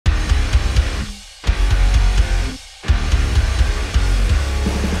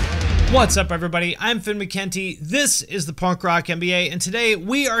What's up, everybody? I'm Finn McKenty. This is the Punk Rock MBA, and today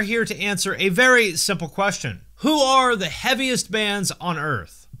we are here to answer a very simple question. Who are the heaviest bands on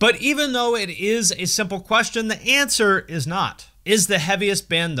Earth? But even though it is a simple question, the answer is not. Is the heaviest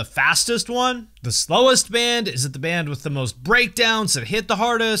band the fastest one? The slowest band? Is it the band with the most breakdowns that hit the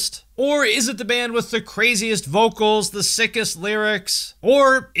hardest? Or is it the band with the craziest vocals, the sickest lyrics?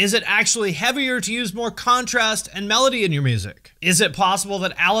 Or is it actually heavier to use more contrast and melody in your music? Is it possible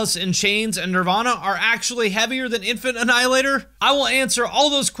that Alice in Chains and Nirvana are actually heavier than Infant Annihilator? I will answer all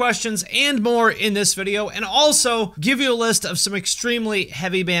those questions and more in this video, and also give you a list of some extremely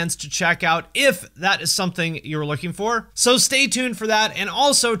heavy bands to check out if that is something you're looking for. So stay tuned for that, and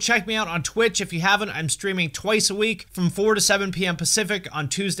also check me out on Twitch if you haven't. I'm streaming twice a week from 4 to 7 p.m. Pacific on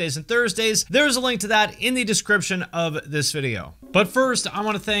Tuesdays and Thursdays. There's a link to that in the description of this video. But first, I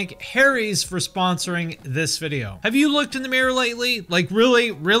want to thank Harry's for sponsoring this video. Have you looked in the mirror lately? Like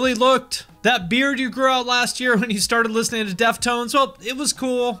really looked? That beard you grew out last year when you started listening to Deftones, well, it was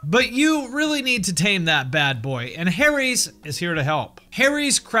cool, but you really need to tame that bad boy, and Harry's is here to help.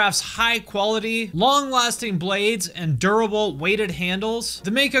 Harry's crafts high quality, long-lasting blades and durable weighted handles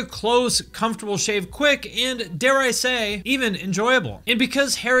to make a close, comfortable shave quick and, dare I say, even enjoyable. And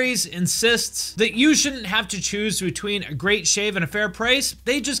because Harry's insists that you shouldn't have to choose between a great shave and a fair price,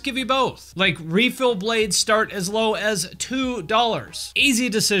 they just give you both. Like, refill blades start as low as $2. Easy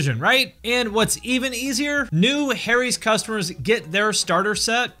decision, right? And what's even easier, new Harry's customers get their starter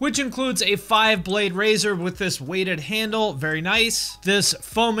set, which includes a 5-blade razor with this weighted handle, very nice, this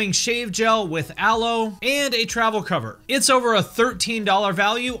foaming shave gel with aloe, and a travel cover. It's over a $13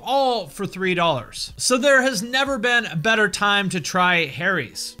 value, all for $3. So there has never been a better time to try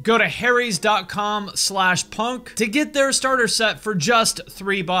Harry's. Go to harrys.com/punk to get their starter set for just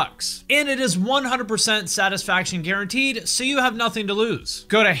 $3. And it is 100% satisfaction guaranteed, so you have nothing to lose.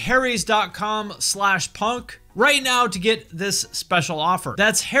 Go to harrys.com/punk right now to get this special offer.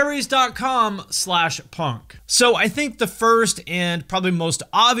 That's harrys.com/punk. So I think the first and probably most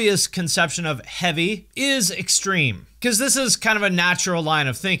obvious conception of heavy is extreme, because this is kind of a natural line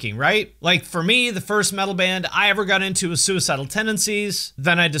of thinking, right? Like for me, the first metal band I ever got into was Suicidal Tendencies.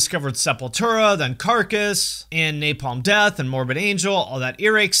 Then I discovered Sepultura, then Carcass, and Napalm Death, and Morbid Angel, all that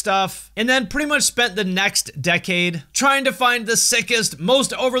earache stuff. And then pretty much spent the next decade trying to find the sickest,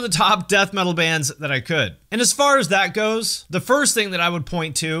 most over-the-top death metal bands that I could. And as far as that goes, the first thing that I would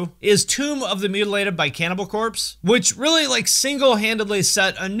point to is Tomb of the Mutilated by Cannibal Corpse, which really like single-handedly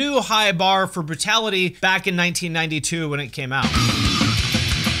set a new high bar for brutality back in 1992 when it came out.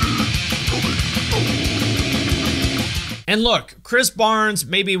 And look, Chris Barnes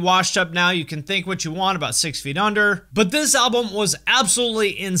may be washed up now. You can think what you want about 6 Feet Under, but this album was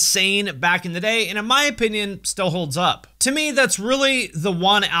absolutely insane back in the day, and in my opinion, still holds up. To me, that's really the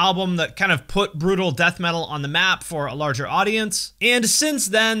one album that kind of put brutal death metal on the map for a larger audience. And since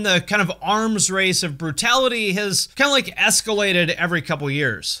then, the kind of arms race of brutality has kind of like escalated every couple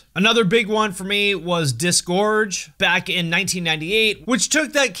years. Another big one for me was Disgorge back in 1998, which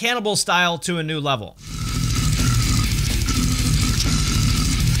took that Cannibal style to a new level.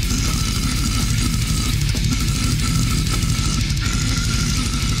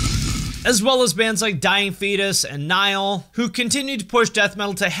 As well as bands like Dying Fetus and Nile, who continued to push death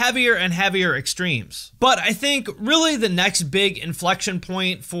metal to heavier and heavier extremes. But I think really the next big inflection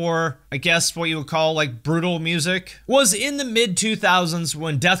point for, I guess what you would call like brutal music, was in the mid-2000s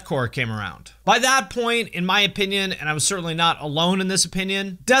when deathcore came around. By that point, in my opinion, and I was certainly not alone in this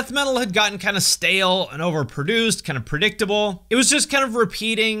opinion, death metal had gotten kind of stale and overproduced, kind of predictable. It was just kind of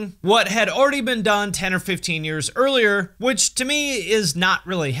repeating what had already been done 10 or 15 years earlier, which to me is not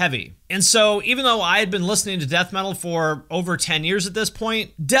really heavy. And so even though I had been listening to death metal for over 10 years at this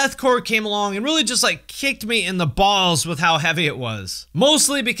point, deathcore came along and really just like kicked me in the balls with how heavy it was.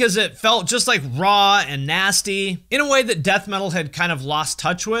 Mostly because it felt just like raw and nasty in a way that death metal had kind of lost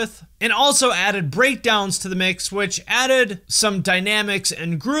touch with. And also added breakdowns to the mix, which added some dynamics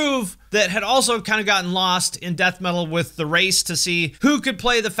and groove that had also kind of gotten lost in death metal with the race to see who could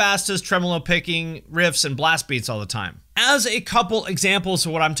play the fastest tremolo picking riffs and blast beats all the time. As a couple examples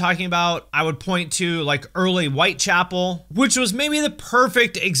of what I'm talking about, I would point to like early Whitechapel, which was maybe the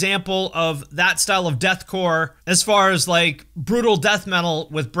perfect example of that style of deathcore as far as like brutal death metal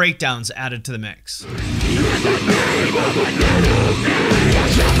with breakdowns added to the mix.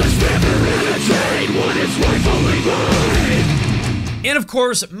 And of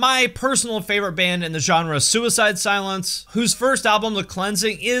course, my personal favorite band in the genre, Suicide Silence, whose first album, The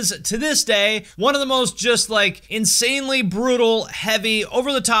Cleansing, is to this day one of the most just like insanely brutal, heavy,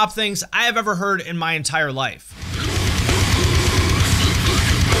 over-the-top things I have ever heard in my entire life.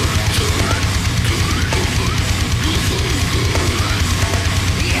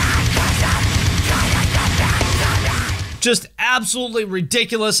 Just absolutely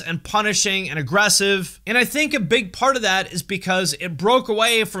ridiculous and punishing and aggressive. And I think a big part of that is because it broke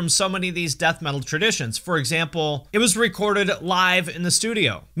away from so many of these death metal traditions. For example, it was recorded live in the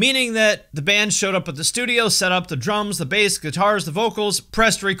studio, meaning that the band showed up at the studio, set up the drums, the bass, guitars, the vocals,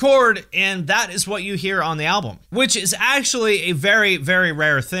 pressed record, and that is what you hear on the album, which is actually a very, very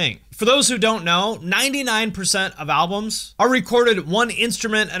rare thing. For those who don't know, 99% of albums are recorded one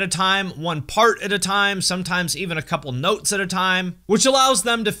instrument at a time, one part at a time, sometimes even a couple notes at a time, which allows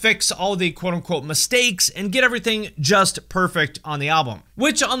them to fix all the quote-unquote mistakes and get everything just perfect on the album.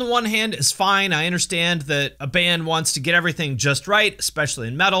 Which on the one hand is fine. I understand that a band wants to get everything just right, especially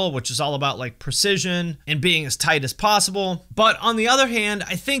in metal, which is all about like precision and being as tight as possible. But on the other hand,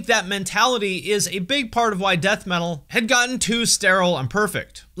 I think that mentality is a big part of why death metal had gotten too sterile and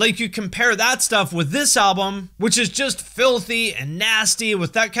perfect. Like, you compare that stuff with this album, which is just filthy and nasty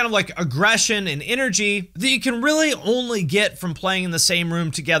with that kind of like aggression and energy that you can really only get from playing in the same room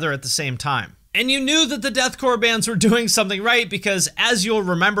together at the same time. And you knew that the deathcore bands were doing something right because, as you'll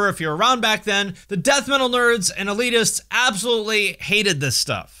remember if you're around back then, the death metal nerds and elitists absolutely hated this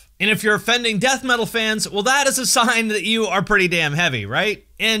stuff. And if you're offending death metal fans, well, that is a sign that you are pretty damn heavy, right?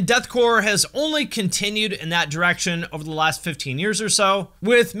 And deathcore has only continued in that direction over the last 15 years or so,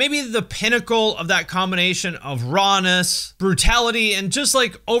 with maybe the pinnacle of that combination of rawness, brutality, and just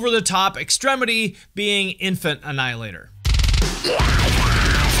like over-the-top extremity being Infant Annihilator.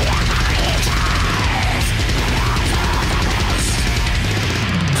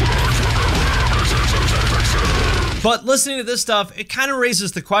 But listening to this stuff, it kind of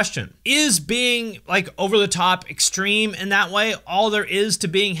raises the question, is being like over the top extreme in that way all there is to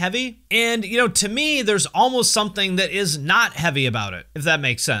being heavy? And you know, to me, there's almost something that is not heavy about it, if that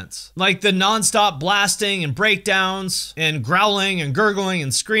makes sense. Like the nonstop blasting and breakdowns and growling and gurgling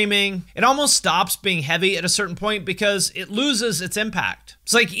and screaming, it almost stops being heavy at a certain point because it loses its impact.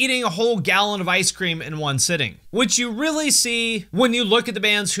 It's like eating a whole gallon of ice cream in one sitting, which you really see when you look at the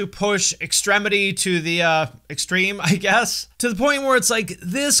bands who push extremity to the extreme, I guess, to the point where it's like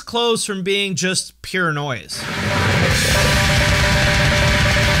this close from being just pure noise.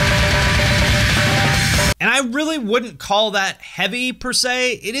 And I really wouldn't call that heavy per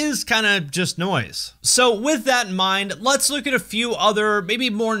se. It is kind of just noise. So with that in mind, let's look at a few other, maybe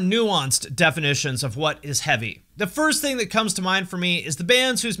more nuanced definitions of what is heavy. The first thing that comes to mind for me is the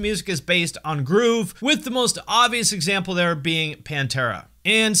bands whose music is based on groove, with the most obvious example there being Pantera.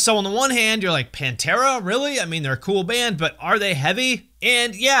 And so on the one hand, you're like, Pantera? Really? I mean, they're a cool band, but are they heavy?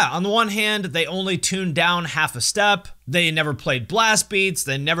 And yeah, on the one hand, they only tuned down half a step. They never played blast beats.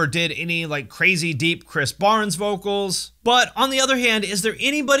 They never did any like crazy deep Chris Barnes vocals. But on the other hand, is there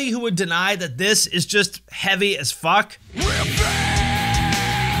anybody who would deny that this is just heavy as fuck?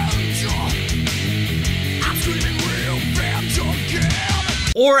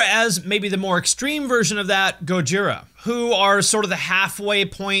 Or as maybe the more extreme version of that, Gojira, who are sort of the halfway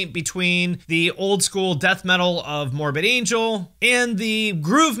point between the old school death metal of Morbid Angel and the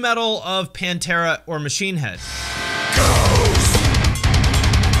groove metal of Pantera or Machine Head.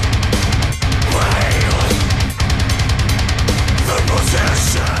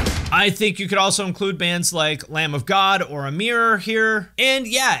 I think you could also include bands like Lamb of God or Amir here. And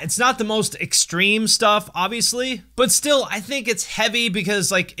yeah, it's not the most extreme stuff, obviously, but still, I think it's heavy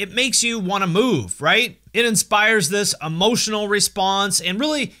because like it makes you want to move, right? It inspires this emotional response and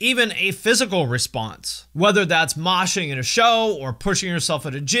really even a physical response, whether that's moshing in a show or pushing yourself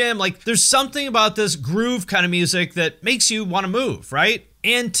at a gym. Like there's something about this groove kind of music that makes you want to move, right?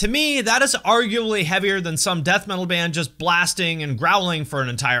 And to me, that is arguably heavier than some death metal band just blasting and growling for an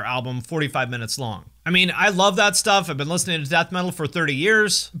entire album 45 minutes long. I mean, I love that stuff. I've been listening to death metal for 30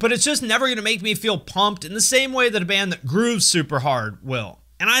 years, but it's just never gonna make me feel pumped in the same way that a band that grooves super hard will.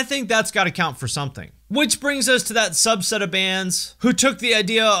 And I think that's gotta count for something. Which brings us to that subset of bands who took the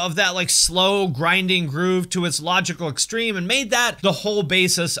idea of that like slow grinding groove to its logical extreme and made that the whole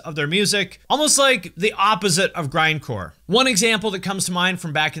basis of their music, almost like the opposite of grindcore. One example that comes to mind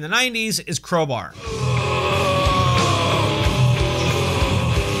from back in the 90s is Crowbar.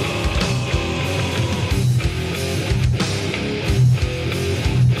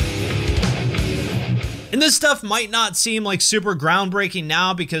 And this stuff might not seem like super groundbreaking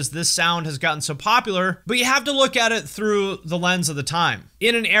now because this sound has gotten so popular, but you have to look at it through the lens of the time.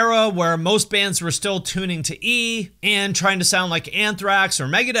 In an era where most bands were still tuning to E and trying to sound like Anthrax or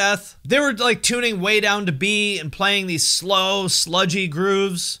Megadeth, they were like tuning way down to B and playing these slow, sludgy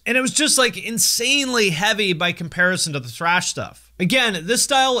grooves. And it was just like insanely heavy by comparison to the thrash stuff. Again, this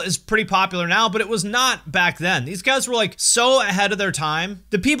style is pretty popular now, but it was not back then. These guys were like so ahead of their time.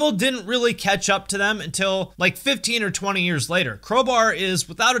 The people didn't really catch up to them until like 15 or 20 years later. Crowbar is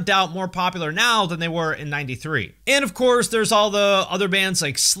without a doubt more popular now than they were in 93. And of course, there's all the other bands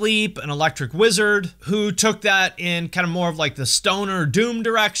like Sleep and Electric Wizard who took that in kind of more of like the stoner doom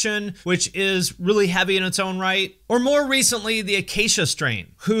direction, which is really heavy in its own right. Or more recently, the Acacia Strain,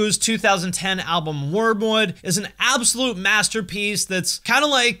 whose 2010 album Wormwood is an absolute masterpiece that's kind of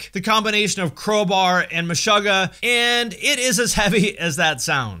like the combination of Crowbar and Meshuggah, and it is as heavy as that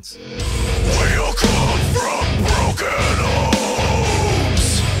sounds. We all come from broken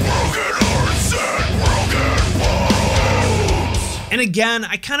homes, broken hearts and broken bones. And again,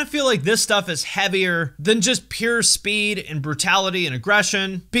 I kind of feel like this stuff is heavier than just pure speed and brutality and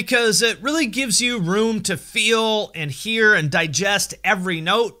aggression, because it really gives you room to feel and hear and digest every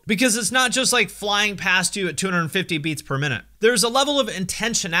note, because it's not just like flying past you at 250 beats per minute. There's a level of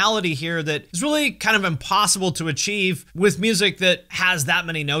intentionality here that is really kind of impossible to achieve with music that has that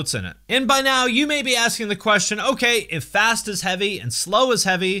many notes in it. And by now, you may be asking the question, okay, if fast is heavy and slow is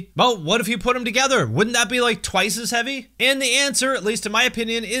heavy, well, what if you put them together? Wouldn't that be like twice as heavy? And the answer, at least in my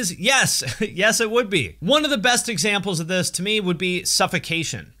opinion, is yes. Yes, it would be. One of the best examples of this to me would be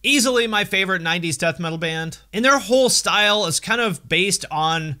Suffocation. Easily my favorite 90s death metal band. And their whole style is kind of based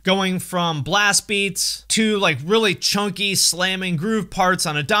on going from blast beats to like really chunky, slamming groove parts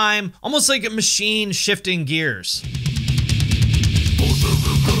on a dime, almost like a machine shifting gears.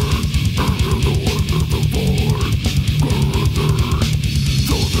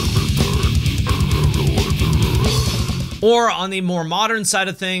 Or on the more modern side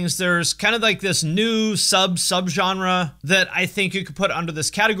of things, there's kind of like this new subgenre that I think you could put under this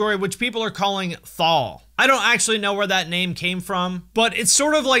category, which people are calling Thal. I don't actually know where that name came from, but it's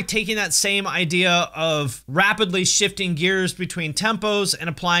sort of like taking that same idea of rapidly shifting gears between tempos and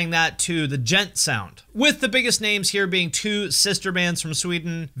applying that to the gent sound. With the biggest names here being two sister bands from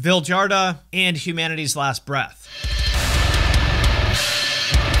Sweden, Vildjharta and Humanity's Last Breath.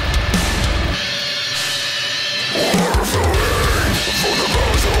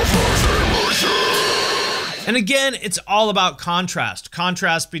 And again, it's all about contrast.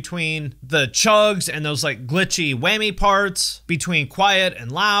 Contrast between the chugs and those like glitchy whammy parts, between quiet and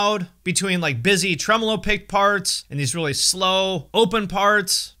loud, between like busy tremolo pick parts and these really slow open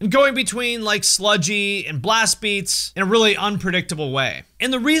parts, and going between like sludgy and blast beats in a really unpredictable way.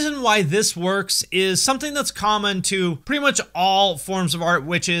 And the reason why this works is something that's common to pretty much all forms of art,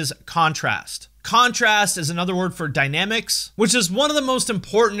 which is contrast. Contrast is another word for dynamics, which is one of the most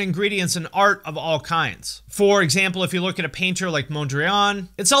important ingredients in art of all kinds. For example, if you look at a painter like Mondrian,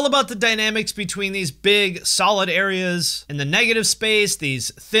 it's all about the dynamics between these big, solid areas and the negative space,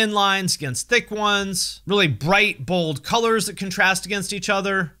 these thin lines against thick ones, really bright, bold colors that contrast against each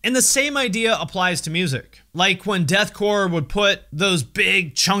other. And the same idea applies to music. Like when deathcore would put those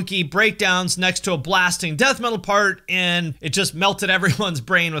big, chunky breakdowns next to a blasting death metal part, and it just melted everyone's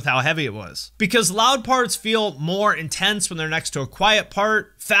brain with how heavy it was. Because loud parts feel more intense when they're next to a quiet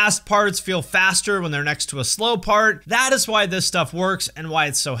part, fast parts feel faster when they're next to a slow part. That is why this stuff works and why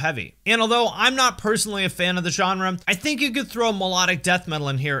it's so heavy. And although I'm not personally a fan of the genre, I think you could throw melodic death metal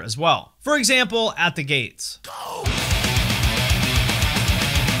in here as well. For example, At the Gates. Go!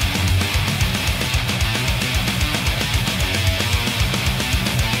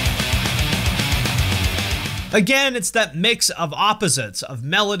 Again, it's that mix of opposites, of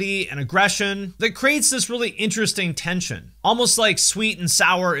melody and aggression, that creates this really interesting tension, almost like sweet and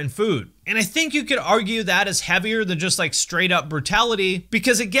sour in food. And I think you could argue that is heavier than just like straight up brutality,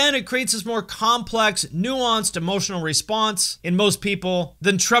 because again, it creates this more complex, nuanced emotional response in most people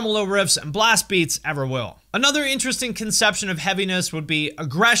than tremolo riffs and blast beats ever will. Another interesting conception of heaviness would be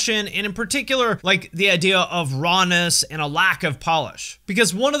aggression, and in particular, like the idea of rawness and a lack of polish.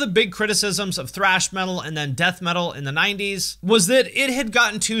 Because one of the big criticisms of thrash metal and then death metal in the 90s was that it had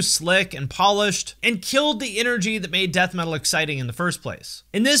gotten too slick and polished and killed the energy that made death metal exciting in the first place.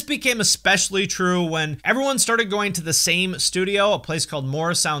 And this became especially true when everyone started going to the same studio, a place called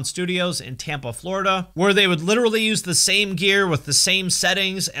Morrisound Studios in Tampa, Florida, where they would literally use the same gear with the same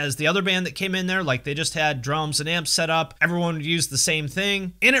settings as the other band that came in there. Like they just had drums and amps set up, everyone would use the same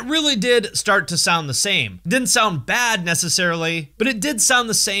thing, and it really did start to sound the same. It didn't sound bad necessarily, but it did sound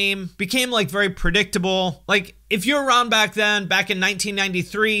the same, became like very predictable. Like if you're around back then, back in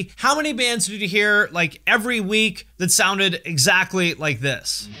 1993, how many bands did you hear like every week that sounded exactly like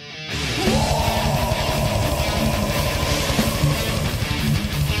this?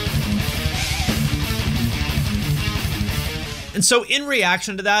 And And so in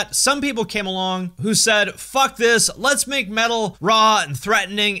reaction to that, some people came along who said, fuck this, let's make metal raw and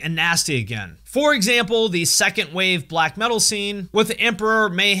threatening and nasty again. For example, the second wave black metal scene with Emperor,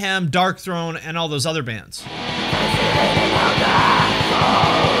 Mayhem, Darkthrone, and all those other bands.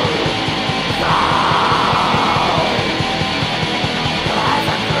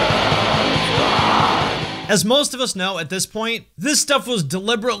 As most of us know at this point, this stuff was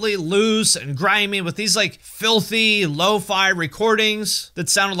deliberately loose and grimy with these like filthy lo-fi recordings that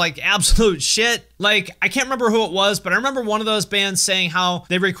sounded like absolute shit. Like, I can't remember who it was, but I remember one of those bands saying how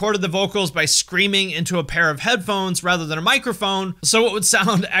they recorded the vocals by screaming into a pair of headphones rather than a microphone, so it would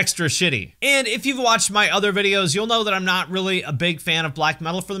sound extra shitty. And if you've watched my other videos, you'll know that I'm not really a big fan of black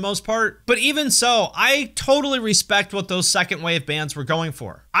metal for the most part. But even so, I totally respect what those second wave bands were going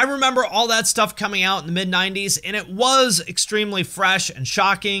for. I remember all that stuff coming out in the mid-90s, and it was extremely fresh and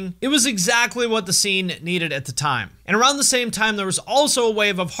shocking. It was exactly what the scene needed at the time. And around the same time, there was also a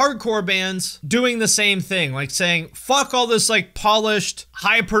wave of hardcore bands doing the same thing, like saying, fuck all this like polished,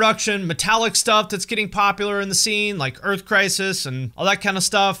 high production, metallic stuff that's getting popular in the scene, like Earth Crisis and all that kind of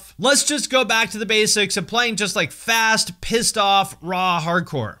stuff. Let's just go back to the basics of playing just like fast, pissed off, raw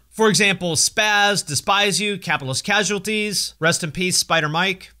hardcore. For example, Spaz, Despise You, Capitalist Casualties, rest in peace, Spider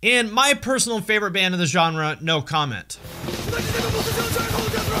Mike, and my personal favorite band in the genre, No Comment.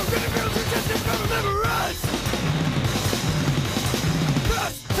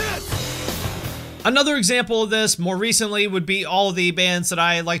 Another example of this more recently would be all the bands that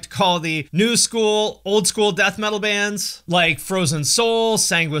I like to call the new school, old school death metal bands, like Frozen Soul,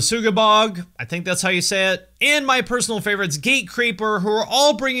 Sanguisugabog, I think that's how you say it, and my personal favorites, Gatecreeper, who are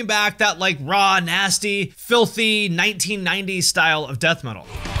all bringing back that like raw, nasty, filthy 1990s style of death metal.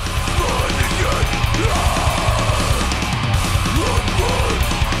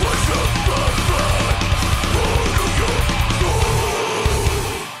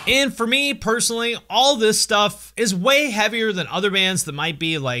 And for me personally, all this stuff is way heavier than other bands that might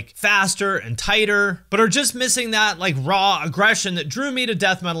be like faster and tighter, but are just missing that like raw aggression that drew me to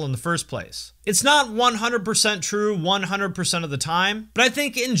death metal in the first place. It's not 100% true 100% of the time, but I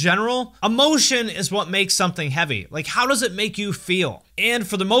think in general, emotion is what makes something heavy. Like, how does it make you feel? And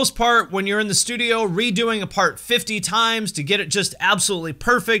for the most part, when you're in the studio redoing a part 50 times to get it just absolutely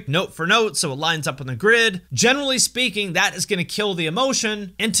perfect, note for note, so it lines up on the grid, generally speaking, that is going to kill the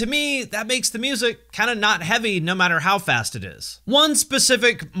emotion. And to me, that makes the music kind of not heavy no matter how fast it is. One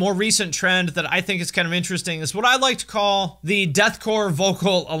specific, more recent trend that I think is kind of interesting is what I like to call the deathcore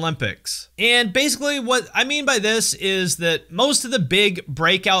vocal Olympics. And basically what I mean by this is that most of the big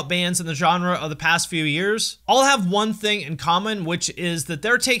breakout bands in the genre of the past few years all have one thing in common, which is that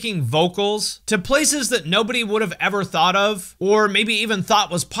they're taking vocals to places that nobody would have ever thought of, or maybe even thought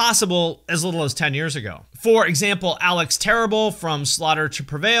was possible as little as 10 years ago. For example, Alex Terrible from Slaughter to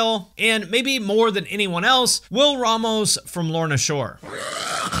Prevail, and maybe more than anyone else, Will Ramos from Lorna Shore.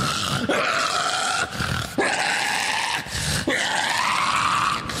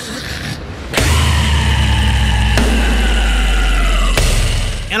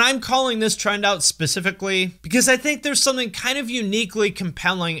 And I'm calling this trend out specifically because I think there's something kind of uniquely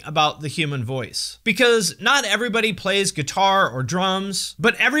compelling about the human voice. Because not everybody plays guitar or drums,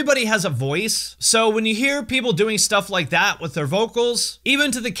 but everybody has a voice. So when you hear people doing stuff like that with their vocals,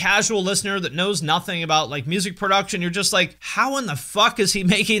 even to the casual listener that knows nothing about like music production, you're just like, how in the fuck is he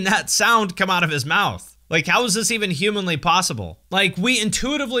making that sound come out of his mouth? Like, how is this even humanly possible? Like, we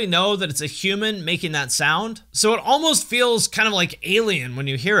intuitively know that it's a human making that sound, so it almost feels kind of like alien when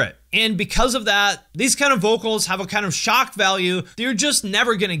you hear it. And because of that, these kind of vocals have a kind of shock value that you're just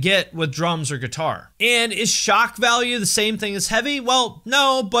never gonna get with drums or guitar. And is shock value the same thing as heavy? Well,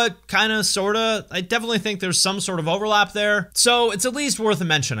 no, but kinda, sorta. I definitely think there's some sort of overlap there. So it's at least worth a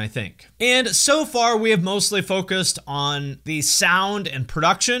mention, I think. And so far, we have mostly focused on the sound and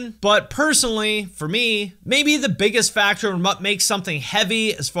production, but personally, for me, maybe the biggest factor in what makes something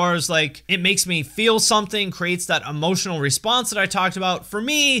heavy as far as like, it makes me feel something, creates that emotional response that I talked about, for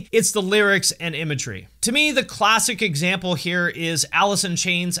me, it's the lyrics and imagery. To me, the classic example here is Alice in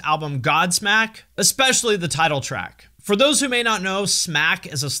Chains' album Godsmack, especially the title track. For those who may not know, smack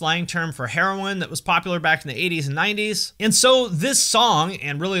is a slang term for heroin that was popular back in the 80s and 90s. And so this song,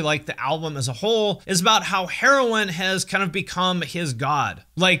 and really like the album as a whole, is about how heroin has kind of become his god.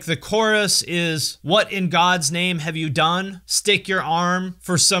 Like the chorus is, "What in God's name have you done? Stick your arm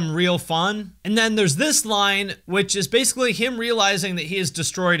for some real fun." And then there's this line, which is basically him realizing that he has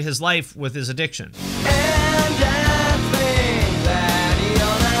destroyed his life with his addiction.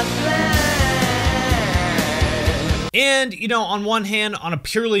 And, you know, on one hand, on a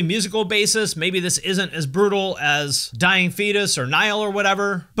purely musical basis, maybe this isn't as brutal as Dying Fetus or Nile or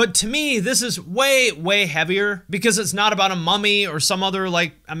whatever. But to me, this is way, way heavier because it's not about a mummy or some other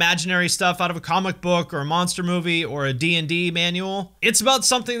like imaginary stuff out of a comic book or a monster movie or a D&D manual. It's about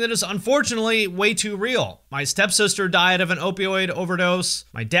something that is unfortunately way too real. My stepsister died of an opioid overdose.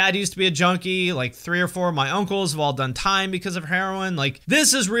 My dad used to be a junkie. Like 3 or 4 of my uncles have all done time because of heroin. Like,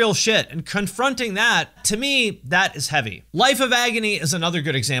 this is real shit. And confronting that, to me, that is heavy. Life of Agony is another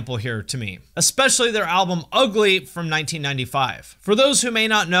good example here to me, especially their album Ugly from 1995. For those who may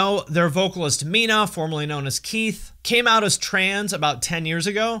not know, their vocalist Mina, formerly known as Keith, came out as trans about 10 years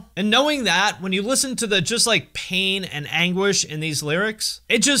ago. And knowing that, when you listen to the just like pain and anguish in these lyrics,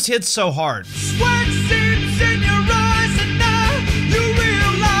 it just hits so hard. Sweat seeps in your eyes and now you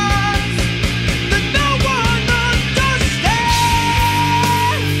realize that no one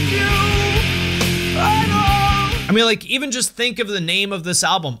understands you at all. I mean, like, even just think of the name of this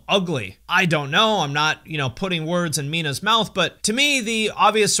album, Ugly. I don't know, I'm not, you know, putting words in Mina's mouth, but to me, the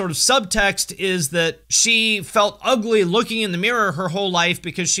obvious sort of subtext is that she felt ugly looking in the mirror her whole life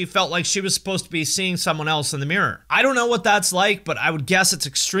because she felt like she was supposed to be seeing someone else in the mirror. I don't know what that's like, but I would guess it's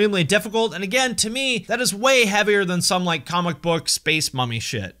extremely difficult. And again, to me, that is way heavier than some like comic book space mummy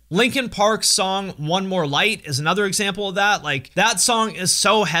shit. Linkin Park's song One More Light is another example of that. Like, that song is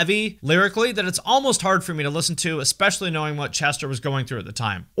so heavy lyrically that it's almost hard for me to listen to, especially knowing what Chester was going through at the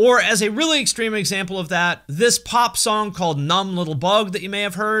time. Or as a really extreme example of that, this pop song called Numb Little Bug that you may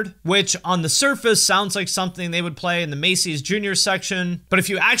have heard, which on the surface sounds like something they would play in the Macy's Junior section. But if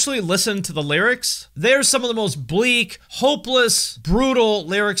you actually listen to the lyrics, they're some of the most bleak, hopeless, brutal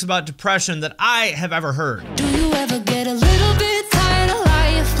lyrics about depression that I have ever heard. Do you ever get a little bit tired of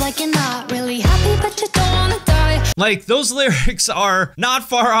life? Like you're not really happy, but you don't wanna die. Like, those lyrics are not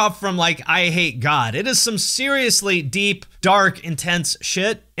far off from like I Hate God. It is some seriously deep, dark, intense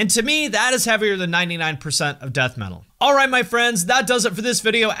shit. And to me, that is heavier than 99% of death metal. All right, my friends, that does it for this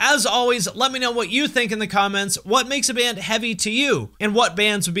video. As always, let me know what you think in the comments. What makes a band heavy to you? And what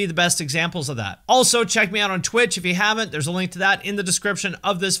bands would be the best examples of that? Also, check me out on Twitch if you haven't. There's a link to that in the description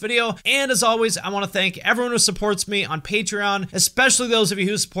of this video. And as always, I want to thank everyone who supports me on Patreon, especially those of you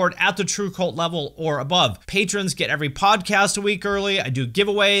who support at the True Cult level or above. Patrons get every podcast a week early. I do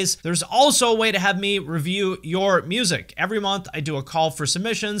giveaways. There's also a way to have me review your music. Every month, I do a call for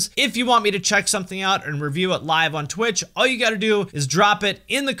submissions. If you want me to check something out and review it live on Twitch, all you gotta do is drop it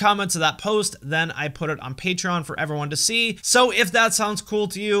in the comments of that post, then I put it on Patreon for everyone to see. So if that sounds cool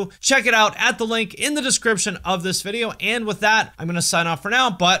to you, check it out at the link in the description of this video. And with that, I'm gonna sign off for now,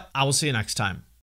 but I will see you next time.